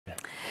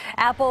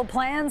Apple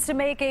plans to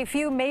make a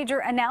few major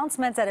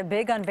announcements at a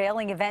big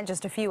unveiling event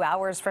just a few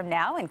hours from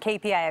now. And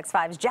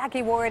KPIX5's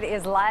Jackie Ward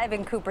is live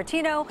in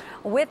Cupertino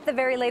with the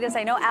very latest.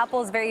 I know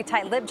Apple's very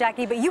tight-lipped,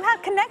 Jackie, but you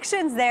have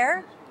connections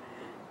there.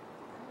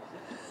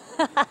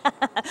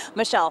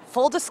 Michelle,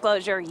 full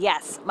disclosure,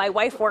 yes, my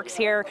wife works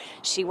here.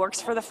 She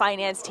works for the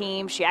finance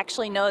team. She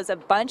actually knows a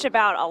bunch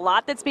about a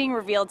lot that's being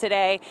revealed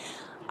today.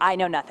 I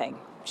know nothing.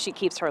 She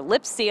keeps her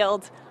lips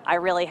sealed. I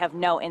really have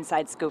no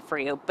inside scoop for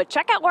you, but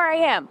check out where I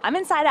am. I'm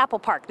inside Apple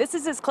Park. This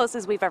is as close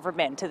as we've ever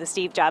been to the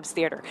Steve Jobs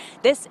Theater.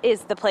 This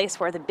is the place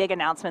where the big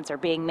announcements are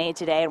being made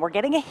today, and we're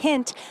getting a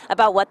hint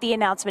about what the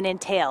announcement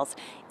entails.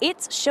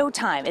 It's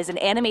Showtime is an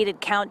animated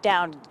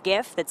countdown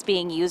GIF that's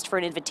being used for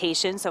an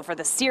invitation. So for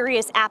the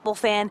serious Apple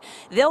fan,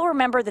 they'll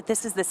remember that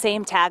this is the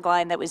same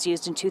tagline that was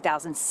used in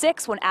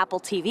 2006 when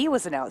Apple TV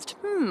was announced.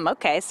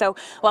 Okay, so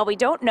while we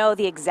don't know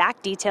the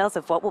exact details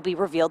of what will be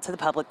revealed to the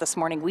public this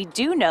morning, we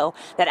do know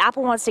that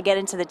Apple wants to get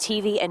into the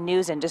TV and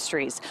news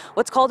industries.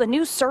 What's called a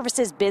new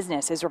services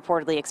business is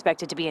reportedly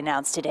expected to be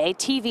announced today.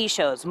 TV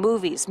shows,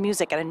 movies,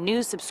 music, and a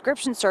new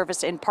subscription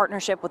service in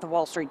partnership with the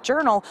Wall Street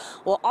Journal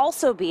will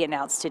also be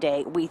announced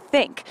today, we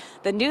think.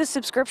 The news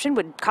subscription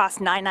would cost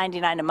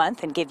 $9.99 a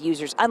month and give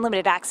users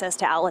unlimited access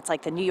to outlets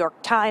like the New York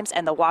Times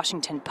and the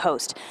Washington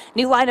Post.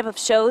 New lineup of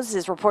shows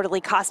is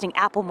reportedly costing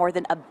Apple more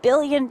than $1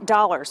 billion.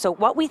 So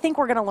what we think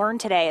we're going to learn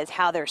today is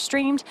how they're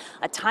streamed,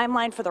 a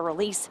timeline for the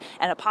release,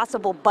 and a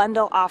possible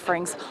bundle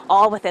offerings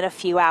all within a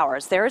few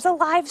hours. There is a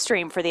live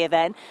stream for the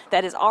event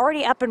that is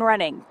already up and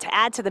running to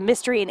add to the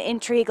mystery and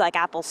intrigue like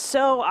Apple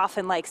so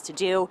often likes to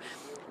do.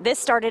 This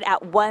started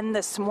at 1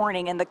 this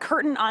morning, and the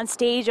curtain on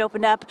stage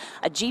opened up.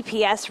 A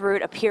GPS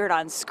route appeared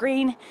on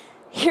screen.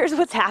 Here's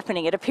what's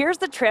happening. It appears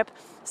the trip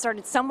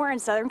started somewhere in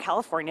Southern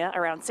California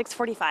around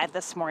 6:45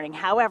 this morning.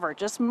 However,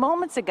 just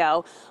moments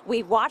ago,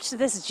 we watched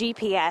this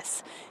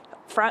GPS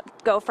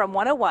go from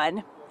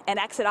 101 and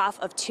exit off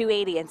of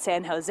 280 in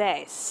San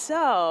Jose.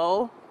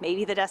 So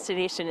maybe the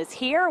destination is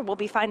here. We'll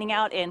be finding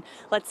out in,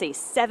 let's see,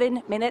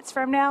 7 minutes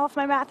from now, if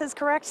my math is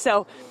correct.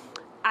 So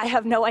I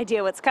have no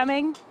idea what's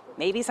coming.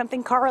 Maybe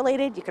something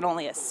correlated. You can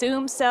only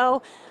assume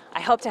so.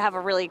 I hope to have a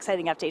really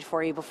exciting update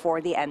for you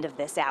before the end of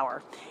this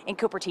hour. In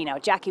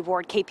Cupertino, Jackie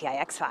Ward,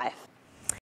 KPIX5.